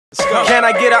Can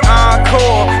I get an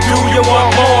encore? Do you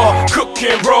want more? Cook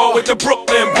and roll with the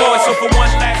Brooklyn boys. So for one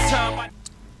last time.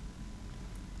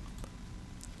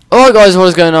 Alright guys, what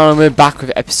is going on? We're back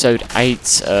with episode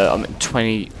 8. I'm in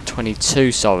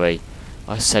 2022, sorry.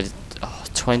 I said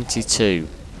 22.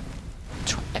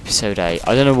 Episode 8.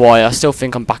 I don't know why, I still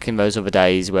think I'm back in those other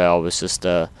days where I was just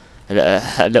a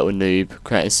little noob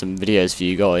creating some videos for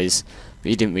you guys. But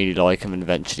you didn't really like them and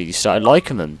eventually you started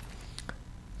liking them.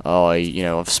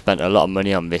 I've spent a lot of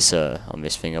money on this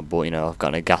thing. I bought, I've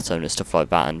got an Elgato and stuff like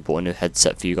that, and bought a new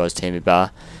headset for you guys to hear me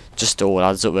better. Just all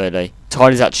adds up really.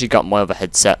 Tyler's actually got my other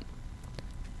headset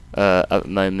at the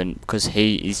moment because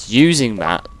he is using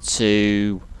that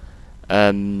to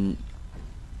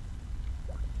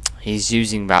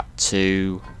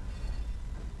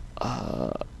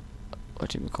what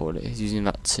do you call it? He's using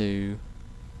that to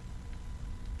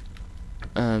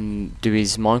do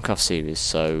his Minecraft series,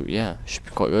 so yeah, should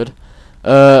be quite good.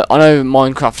 I know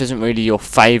Minecraft isn't really your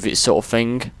favourite sort of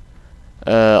thing.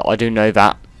 I do know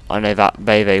that. I know that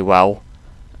very, very well.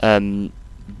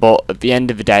 But at the end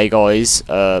of the day, guys,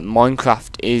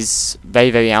 Minecraft is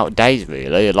very, very outdated,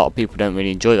 really. A lot of people don't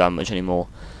really enjoy that much anymore.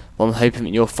 But I'm hoping that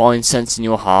you'll find sense in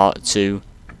your heart to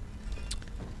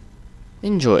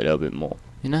enjoy it a little bit more,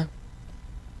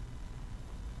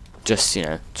 Just,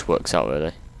 it works out,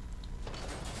 really.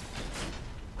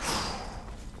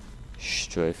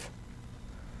 Struth.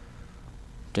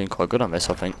 Doing quite good on this,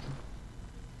 I think.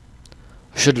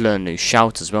 I should learn new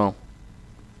shout as well.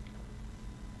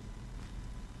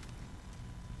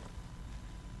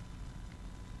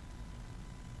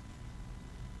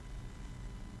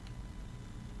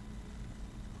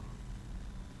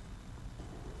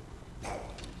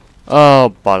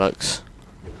 Oh bollocks!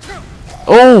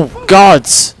 Oh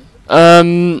gods!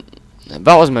 That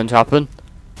was meant to happen.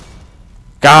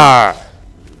 Gar.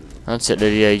 That's it,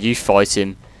 Lydia. You fight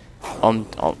him.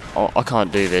 I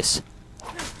can't do this.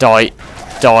 Die,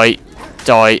 die,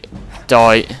 die,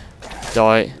 die,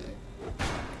 die.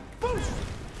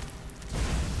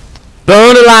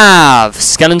 Burn alive,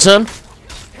 skeleton.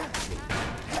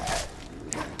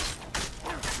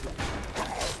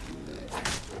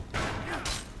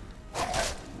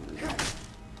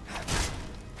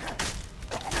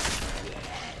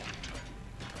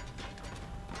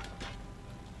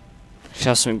 She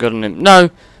has something good on him.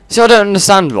 No, see, I don't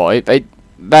understand, right?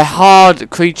 They're hard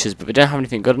creatures, but they don't have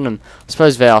anything good on them. I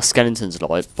suppose they are skeletons,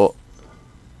 like, but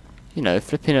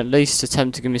flipping at least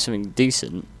attempt to give me something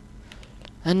decent.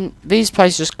 And these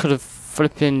places just could have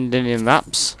flipping Linian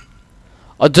maps.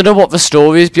 I don't know what the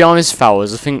story is behind these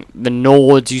fellas. I think the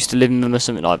Nords used to live in them or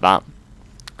something like that.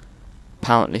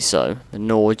 Apparently so. The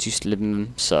Nords used to live in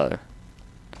them, so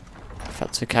if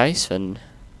that's the case, then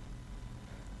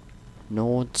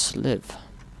Nords live.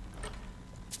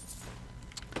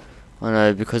 I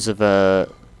know, because of I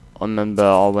remember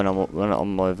I went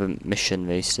on my mission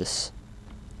this.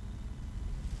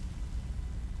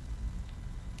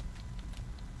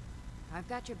 I've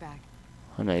got your back.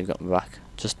 I know you've got my back.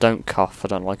 Just don't cough. I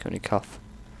don't like it when you cough.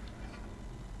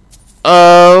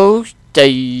 Oh,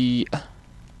 day.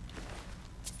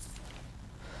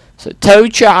 So toe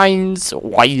chains,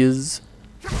 wires.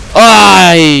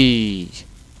 Aye.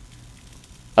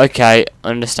 Okay, I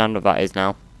understand what that is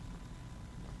now.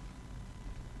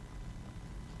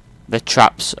 The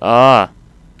traps.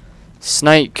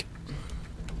 Snake.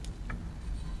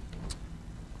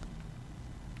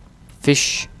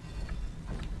 Fish.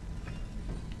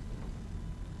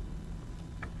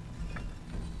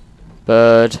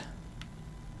 Bird.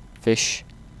 Fish.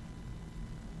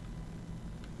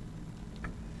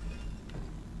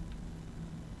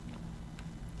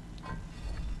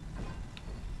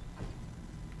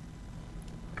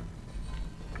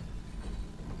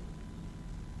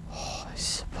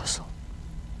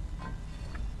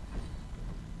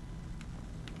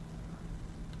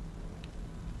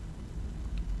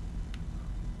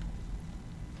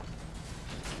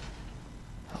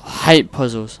 Hate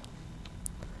puzzles.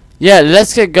 Yeah,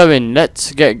 let's get going.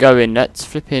 Let's get going. Let's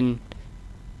flipping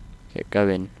get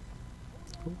going.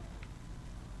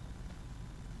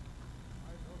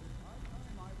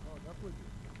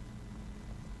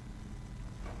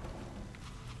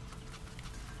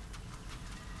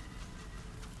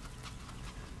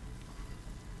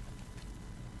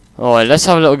 Alright, let's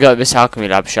have a little go at this alchemy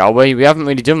lab, shall we? We haven't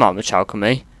really done that much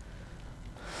alchemy.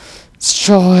 Let's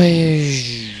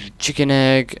try chicken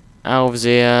egg, elves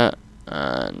ear,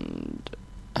 and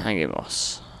hanging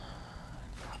moss.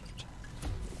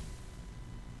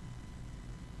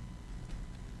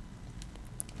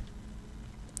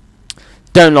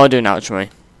 Don't like doing alchemy.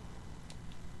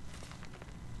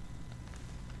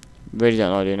 Really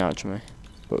don't like doing alchemy.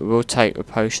 But we will take the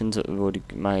potions that we've already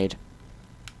made.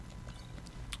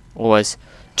 Always.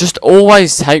 Just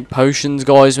always take potions,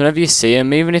 guys, whenever you see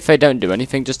them. Even if they don't do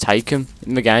anything, just take them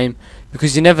in the game.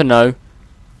 Because you never know.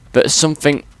 But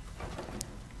something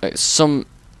like some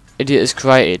idiot has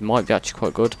created might be actually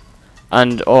quite good.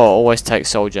 And, always take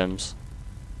soul gems.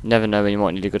 Never know when you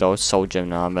might need a good old soul gem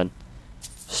now and then.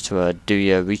 Just to do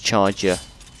your recharge your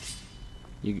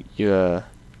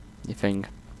thing.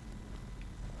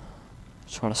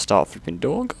 Trying to start flipping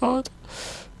door guard.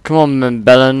 Come on, man,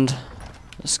 Belland.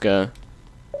 Let's go.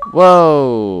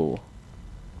 Whoa!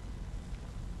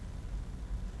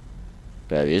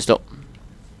 There he is, look.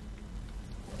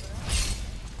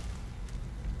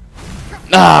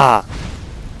 Ah!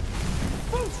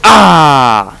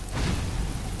 Ah!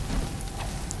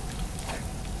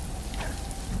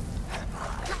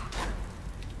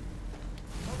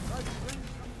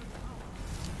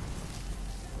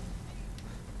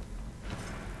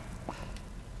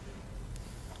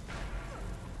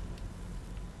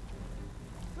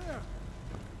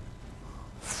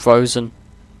 Frozen.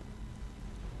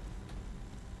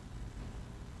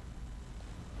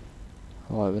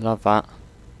 Alright, we love that.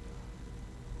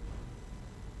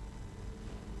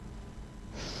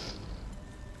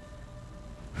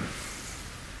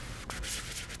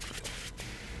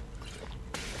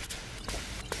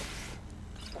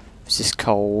 This is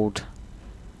cold.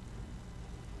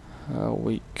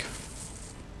 Weak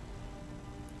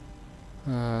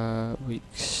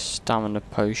stamina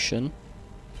potion.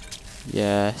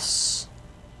 Yes.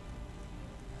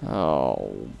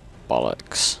 Oh,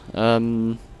 bollocks.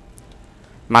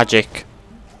 Magic.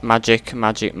 Magic.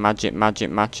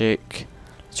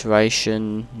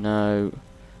 Iteration, no.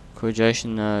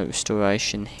 Coordination, no.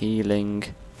 Restoration, healing.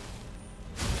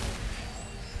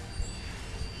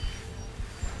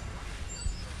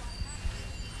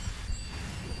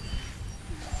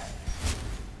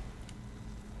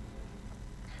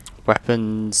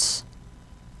 Weapons.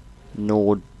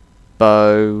 Nord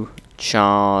bow,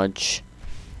 charge,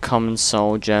 common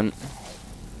soul gem.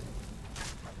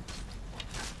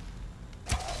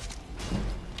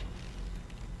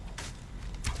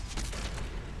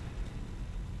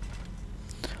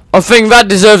 I think that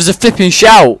deserves a flipping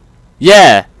shout.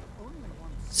 Yeah.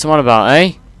 Someone about,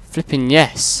 eh? Flipping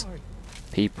yes.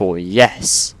 People,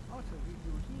 yes.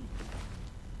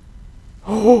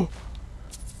 Oh.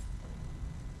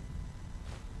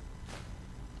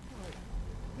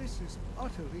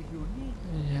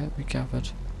 Yeah, we gathered.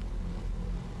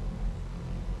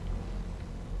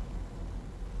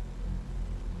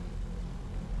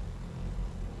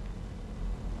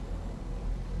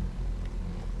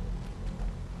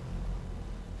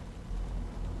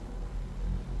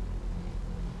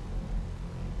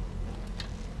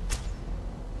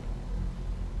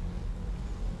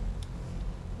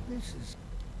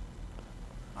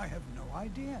 I have no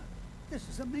idea. This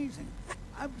is amazing.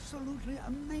 Absolutely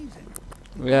amazing.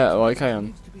 Yeah, like I am.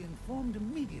 Needs to be informed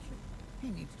immediately. He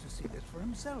needs to see this for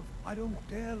himself. I don't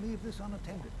dare leave this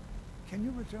unattended. Can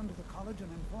you return to the college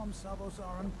and inform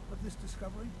Sartharal of this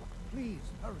discovery? Please,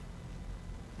 hurry.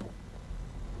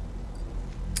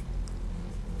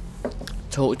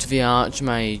 Talk to the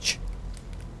Archmage.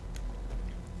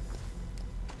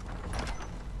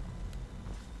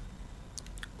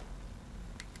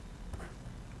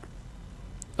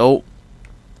 Oh.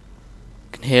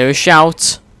 Can hear a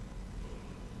shout.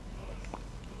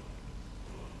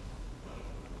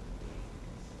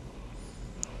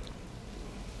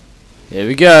 Here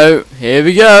we go. Here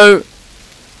we go.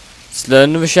 Let's learn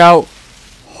another shout.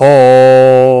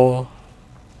 Ho.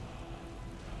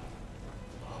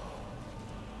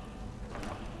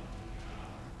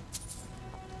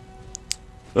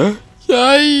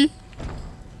 Yay!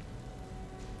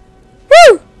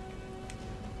 Woo!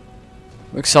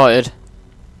 I'm excited.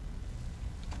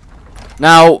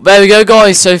 Now, there we go,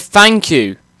 guys. So, thank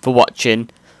you for watching.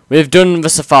 We've done the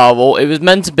Sartharal. It was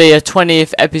meant to be a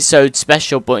 20th episode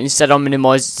special, but instead I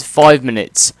minimised it to 5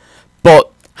 minutes. But,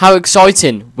 how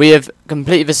exciting. We have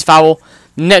completed the Sartharal.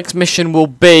 Next mission will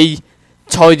be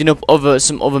tidying up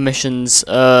some other missions.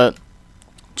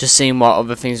 Just seeing what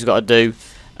other things we've got to do.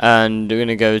 And we're going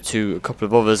to go to a couple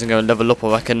of others and go and level up,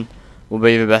 I reckon. Will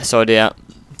be the best idea.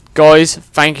 Guys,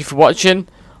 thank you for watching.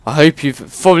 I hope you've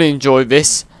thoroughly enjoyed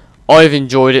this. I've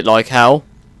enjoyed it like hell.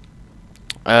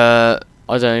 I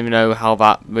don't even know how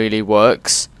that really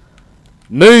works.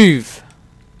 Move!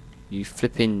 You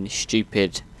flipping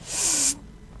stupid.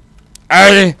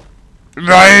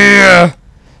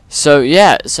 So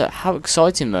yeah, so how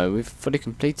exciting though, we've fully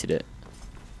completed it.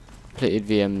 Completed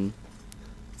the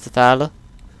Sartharal.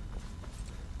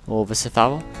 Or the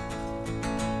Sartharal.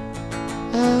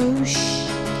 Oh,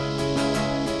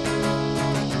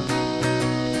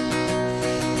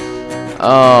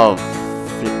 oh,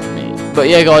 flip me. But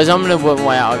yeah, guys, I'm gonna work my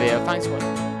way out of here. Thanks for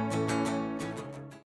watching.